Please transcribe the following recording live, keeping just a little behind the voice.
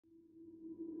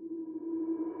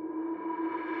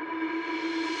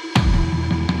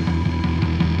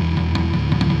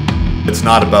It's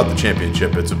not about the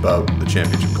championship, it's about the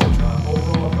championship culture.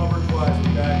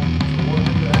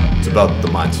 It's about the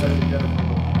mindset.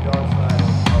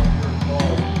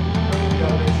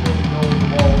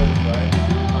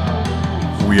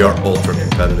 We are ultra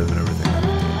competitive in everything.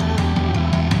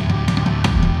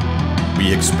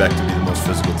 We expect to be the most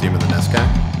physical team in the NESCAC.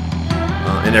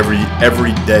 And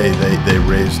every day they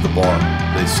raise the bar.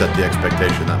 They set the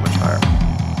expectation that much higher.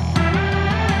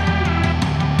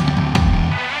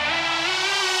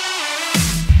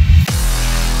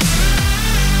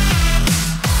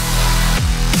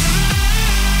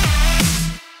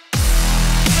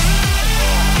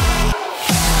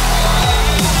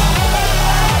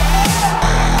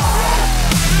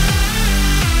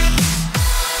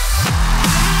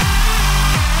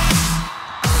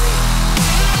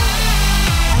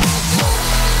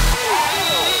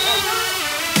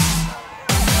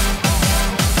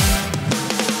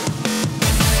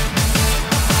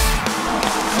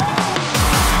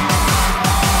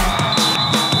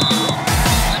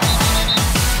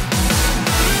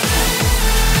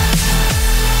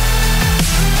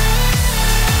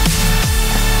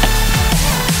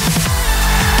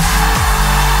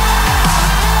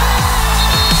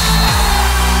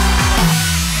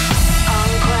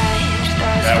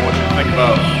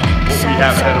 About what we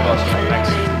have ahead of us in the next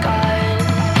season.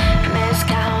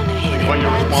 Think about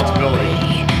your responsibility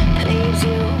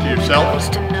to yourself,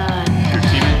 to your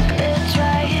teammates, to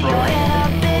the program.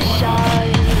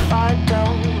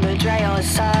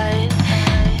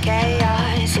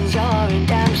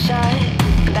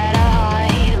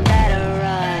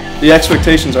 The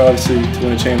expectations are obviously to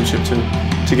win a championship,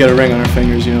 to get a ring on our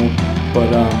fingers, you know. But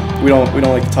we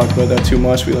don't like to talk about that too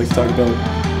much. We like to talk about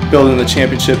building the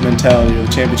championship mentality or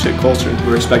the championship culture.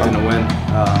 We're expecting to win.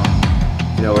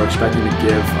 You know, we're expecting to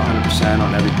give 100%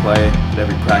 on every play, at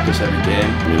every practice, every game.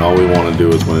 I mean, all we want to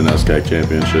do is win an NESCAC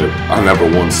championship. I never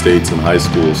won states in high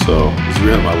school, so this is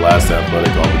really my last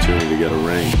athletic opportunity to get a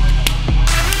ring.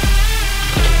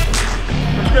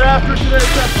 Let's get after it today,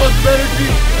 let's have some energy,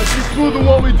 let's be smooth in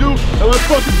what we do, and let's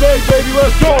fucking bang, baby,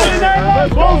 let's go!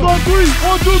 Let's balls on three,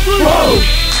 1, 2, 3, go!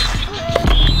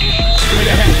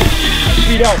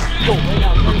 Feet out. Go.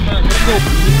 Let's go.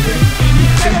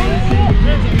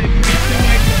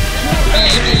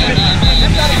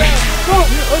 Go.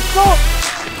 Let's go.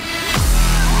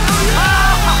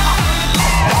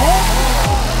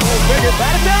 Bring it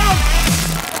back down.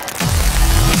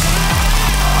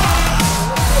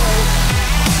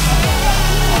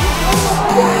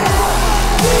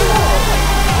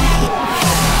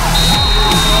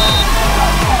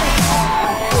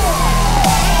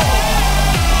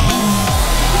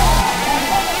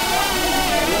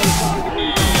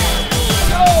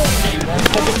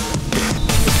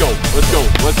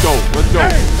 Let's go.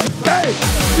 Hey,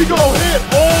 we gon' hit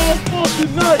all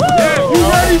fucking night. Yeah. You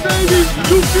ready, baby?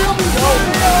 You feel me?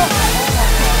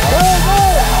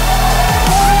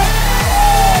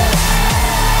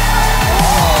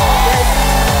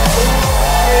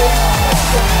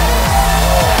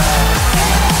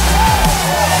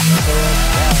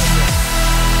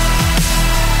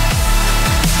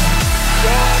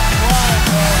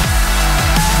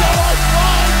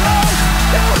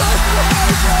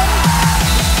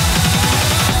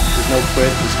 No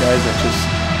quit. These guys that just,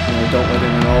 you know, don't let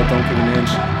in at all, don't give an inch.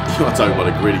 You want to talk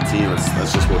about a gritty team?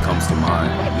 That's just what comes to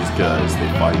mind. These guys, they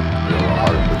fight real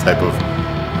hard. The type of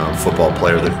football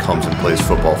player that comes and plays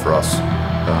football for us,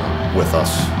 with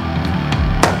us,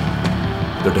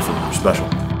 they're different. They're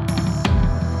special.